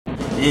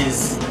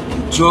is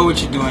enjoy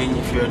what you're doing.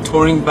 If you're a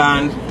touring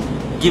band,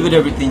 give it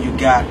everything you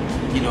got.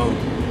 You know,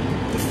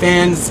 the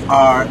fans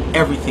are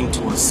everything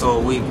to us, so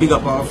we big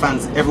up our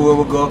fans everywhere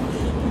we go.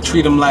 We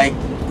treat them like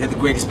they're the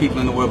greatest people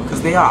in the world,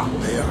 because they are.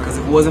 Because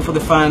if it wasn't for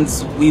the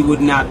fans, we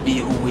would not be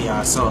who we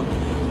are. So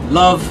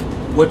love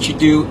what you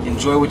do,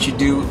 enjoy what you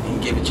do,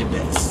 and give it your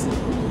best.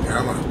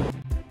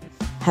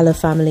 Hello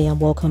family, and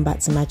welcome back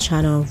to my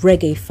channel.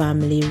 Reggae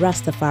family,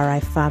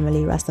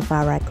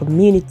 Rastafari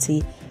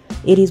community.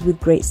 It is with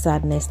great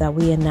sadness that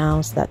we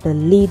announce that the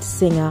lead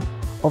singer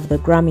of the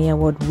Grammy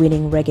Award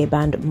winning reggae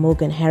band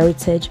Morgan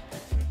Heritage,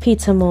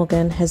 Peter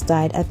Morgan, has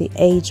died at the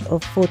age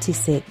of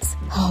 46.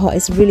 Oh,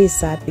 it's really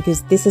sad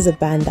because this is a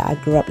band that I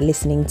grew up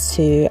listening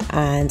to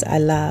and I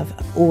love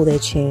all their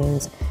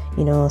tunes.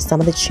 You know,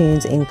 some of the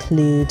tunes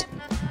include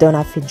Don't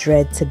I Feel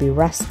Dread to Be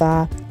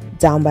Rasta,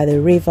 Down by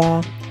the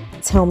River,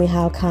 Tell Me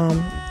How Come,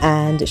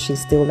 and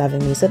She's Still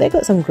Loving Me. So they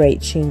got some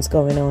great tunes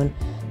going on.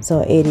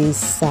 So it is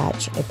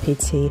such a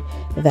pity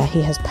that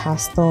he has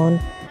passed on.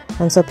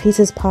 And so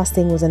Peter's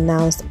passing was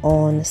announced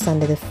on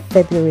Sunday, the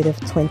February the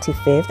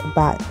 25th,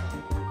 but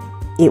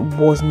it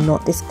was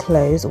not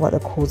disclosed what the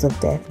cause of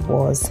death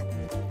was.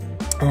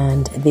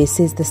 And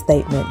this is the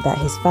statement that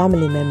his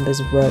family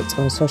members wrote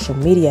on social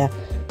media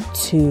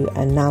to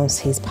announce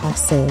his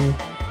passing.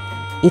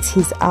 It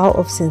is out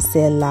of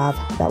sincere love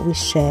that we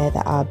share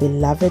that our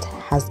beloved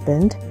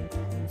husband,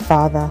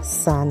 father,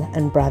 son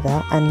and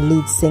brother and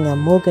lead singer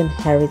Morgan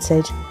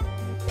Heritage,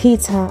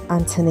 Peter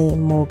Anthony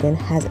Morgan,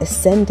 has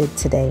ascended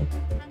today.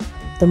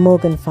 The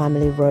Morgan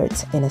family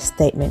wrote in a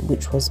statement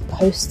which was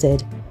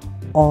posted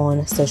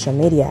on social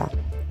media,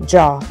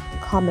 "Jah,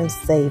 come and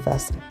save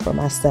us from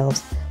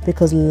ourselves,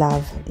 because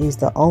love is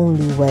the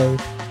only way.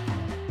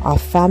 Our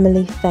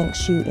family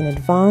thanks you in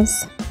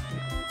advance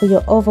for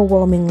your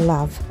overwhelming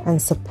love and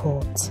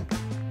support,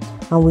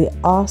 and we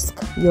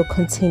ask your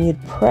continued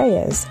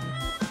prayers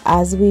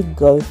as we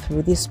go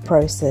through this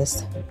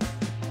process.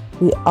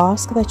 We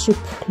ask that you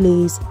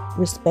please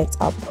respect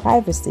our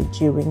privacy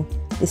during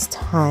this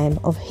time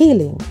of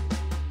healing."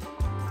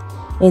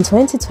 In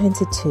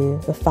 2022,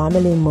 the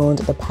family mourned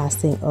the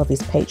passing of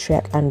his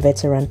patriarch and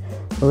veteran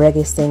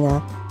reggae singer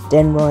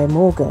Denroy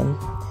Morgan,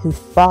 who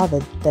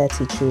fathered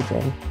 30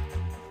 children.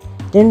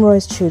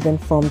 Denroy's children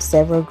formed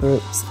several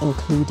groups,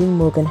 including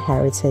Morgan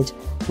Heritage,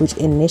 which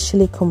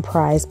initially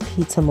comprised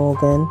Peter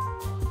Morgan,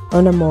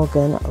 Una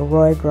Morgan,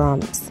 Roy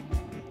Gramps,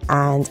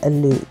 and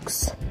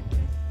Luke's.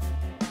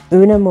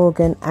 Una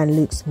Morgan and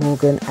Luke's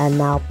Morgan are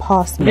now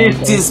past members.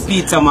 This is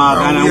Peter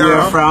Morgan and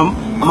we're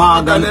from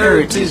Morgan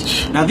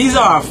Heritage. Now these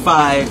are our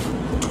 5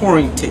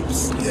 touring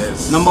tips.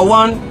 Yes. Number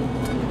 1,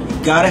 you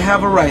gotta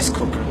have a rice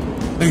cooker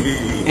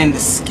and the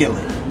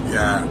skillet.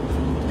 Yeah.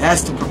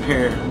 That's to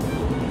prepare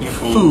your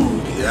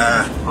food.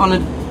 Yeah. On a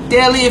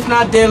daily, if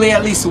not daily,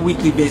 at least a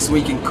weekly basis, where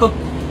you can cook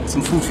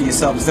some food for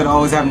yourself instead of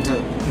always having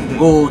to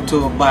go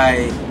to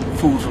buy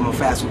food from a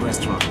fast food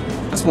restaurant.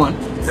 That's one.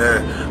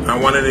 Yeah,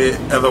 and one of the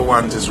other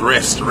ones is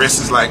rest.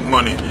 Rest is like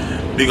money.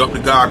 Big up the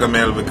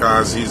Gargamel,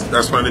 because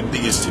that's one of the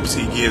biggest tips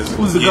he gives.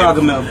 Who's the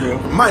Gargamel, bro?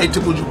 My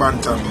Tibuju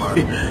Bantam,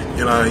 man.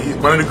 You know,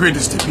 one of the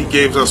greatest tips he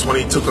gave us when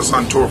he took us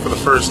on tour for the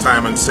first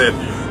time and said,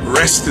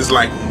 rest is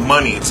like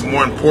money. It's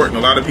more important.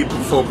 A lot of people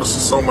focus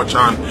so much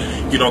on,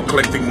 you know,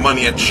 collecting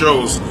money at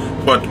shows,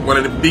 but one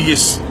of the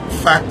biggest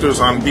factors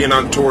on being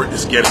on tour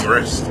is getting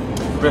rest.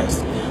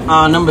 Rest.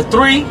 Number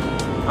 3,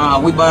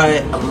 we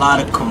buy a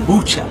lot of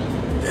kombucha.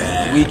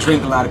 Yeah. We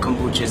drink a lot of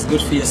kombucha. It's good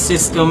for your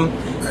system.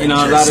 You know,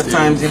 a lot of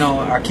times, you know,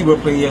 our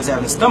keyboard player is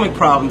having stomach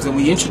problems, and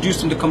we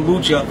introduced him to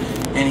kombucha,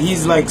 and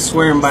he's like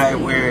swearing by it,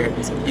 where,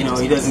 you know,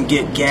 he doesn't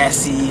get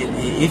gassy.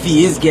 If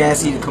he is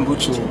gassy, the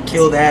kombucha will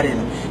kill that.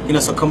 And, you know,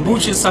 so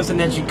kombucha is something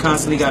that you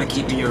constantly got to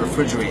keep in your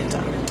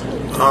refrigerator.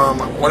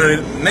 One of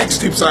the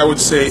next tips I would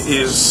say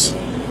is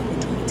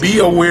be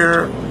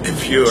aware,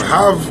 if you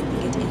have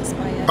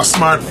a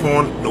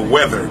smartphone, the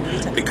weather,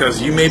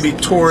 because you may be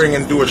touring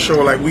and do a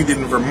show like we did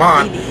in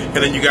Vermont, and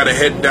then you got to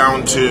head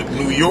down to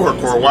New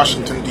York or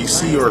Washington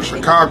DC or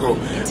Chicago,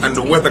 and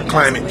the weather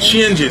climate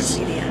changes.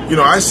 You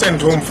know, I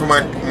sent home for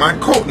my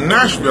coat in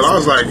Nashville. I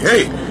was like,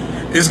 hey,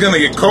 it's gonna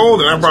get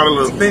cold, and I brought a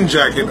little thin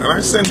jacket, and I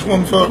sent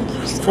home for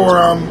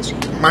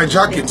my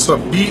jacket. So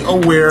be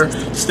aware,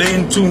 stay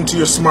in tune to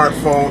your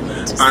smartphone,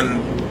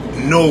 and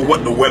know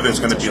what the weather is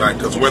going to be like,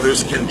 because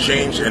weathers can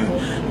change, and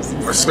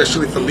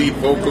especially for lead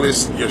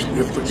vocalists, you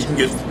can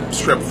get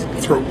strep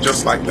throat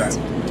just like that.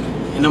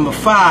 And number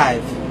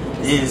 5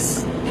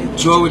 is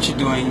enjoy what you're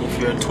doing. If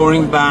you're a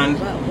touring band,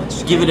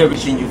 give it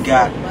everything you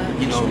got.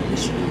 You know,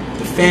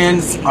 the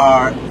fans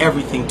are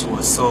everything to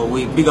us, so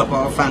we big up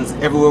our fans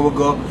everywhere we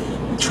go.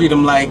 We treat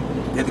them like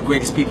they're the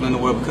greatest people in the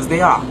world, because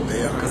they are.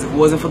 Because if it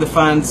wasn't for the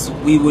fans,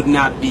 we would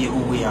not be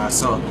who we are.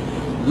 So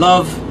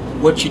love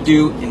what you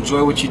do,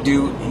 enjoy what you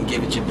do, and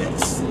give it your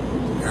best.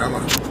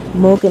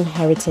 Morgan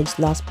Heritage's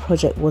last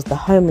project was The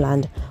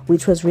Homeland,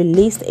 which was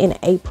released in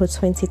April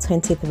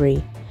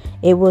 2023.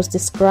 It was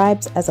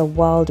described as a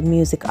world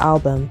music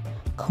album,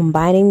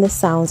 combining the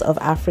sounds of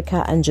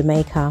Africa and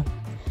Jamaica.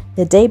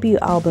 The debut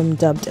album,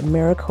 dubbed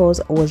Miracles,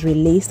 was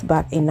released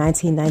back in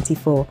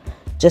 1994,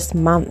 just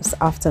months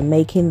after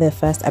making their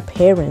first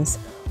appearance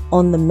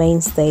on the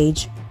main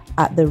stage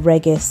at the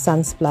Reggae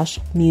Sunsplash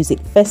Music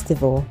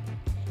Festival.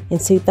 In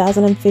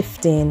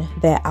 2015,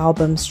 their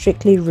album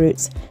Strictly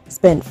Roots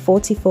spent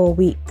 44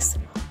 weeks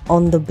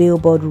on the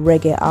Billboard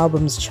Reggae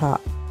Albums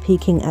chart,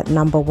 peaking at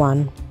number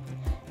 1.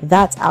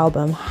 That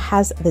album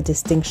has the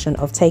distinction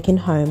of taking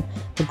home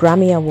the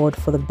Grammy Award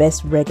for the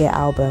Best Reggae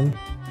Album.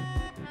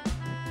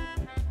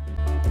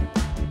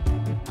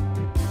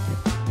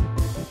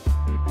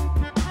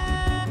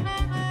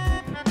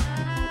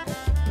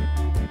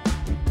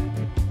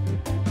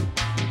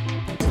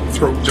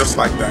 Just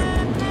like that.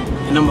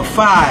 And number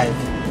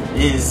 5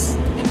 is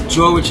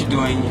enjoy what you're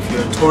doing. If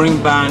you're a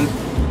touring band,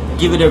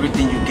 give it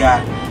everything you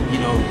got. You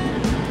know,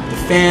 the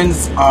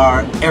fans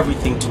are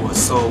everything to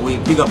us, so we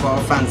big up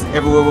our fans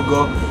everywhere we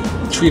go.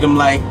 We treat them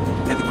like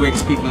they're the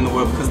greatest people in the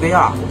world, because they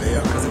are.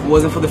 Because if it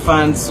wasn't for the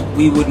fans,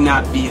 we would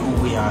not be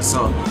who we are.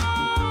 So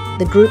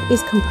the group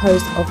is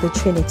composed of the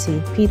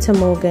Trinity: Peter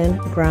Morgan,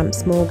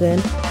 Gramps Morgan,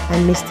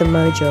 and Mr.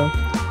 Mojo,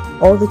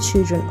 all the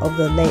children of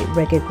the late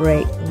reggae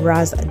great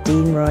Raz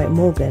Denroy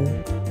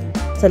Morgan.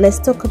 So let's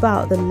talk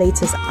about the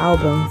latest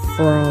album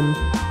from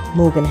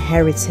Morgan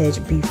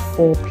Heritage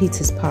before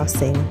Peter's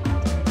passing.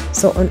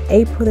 So on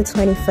April the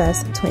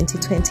 21st,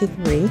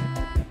 2023,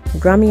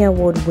 Grammy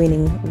Award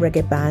winning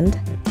reggae band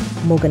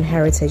Morgan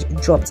Heritage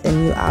dropped a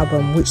new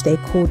album which they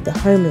called The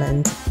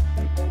Homeland.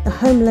 The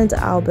Homeland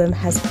album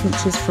has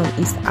features from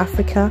East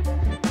Africa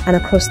and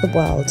across the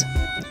world.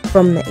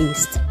 From the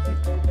East,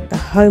 the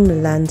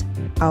Homeland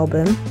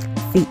album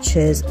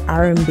features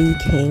R&B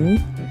king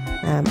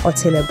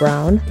Otile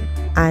Brown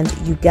and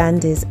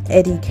Uganda's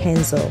Eddie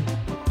Kenzo.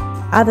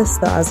 Other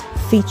stars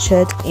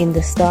featured in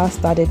the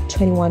star-studded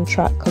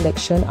 21-track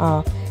collection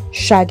are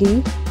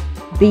Shaggy,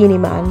 Beanie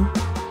Man,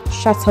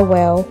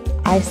 Shatterwell,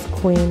 Ice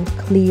Queen,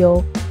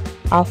 Cleo,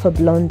 Alpha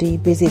Blondie,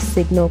 Busy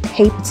Signal,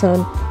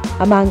 Capitan,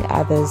 among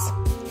others.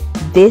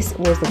 This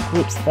was the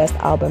group's first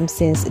album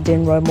since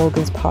Denroy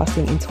Morgan's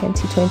passing in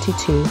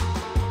 2022.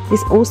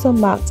 This also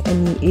marked a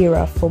new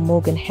era for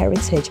Morgan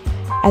Heritage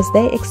as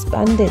they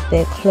expanded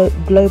their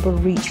global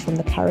reach from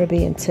the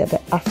Caribbean to the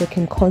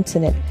African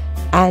continent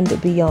and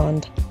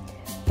beyond.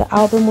 The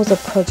album was a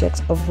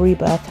project of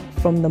rebirth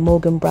from the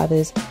Morgan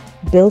brothers,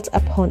 built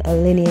upon a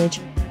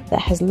lineage that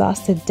has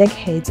lasted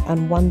decades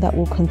and one that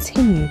will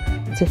continue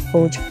to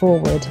forge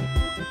forward.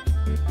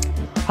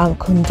 Our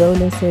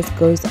condolences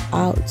goes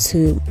out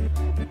to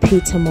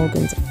Peter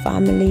Morgan's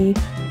family,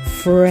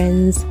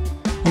 friends,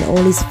 and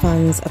all his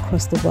fans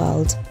across the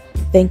world.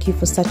 Thank you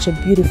for such a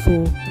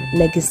beautiful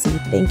legacy.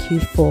 Thank you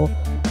for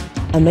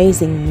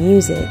amazing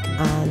music,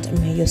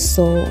 and may your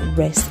soul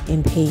rest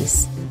in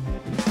peace.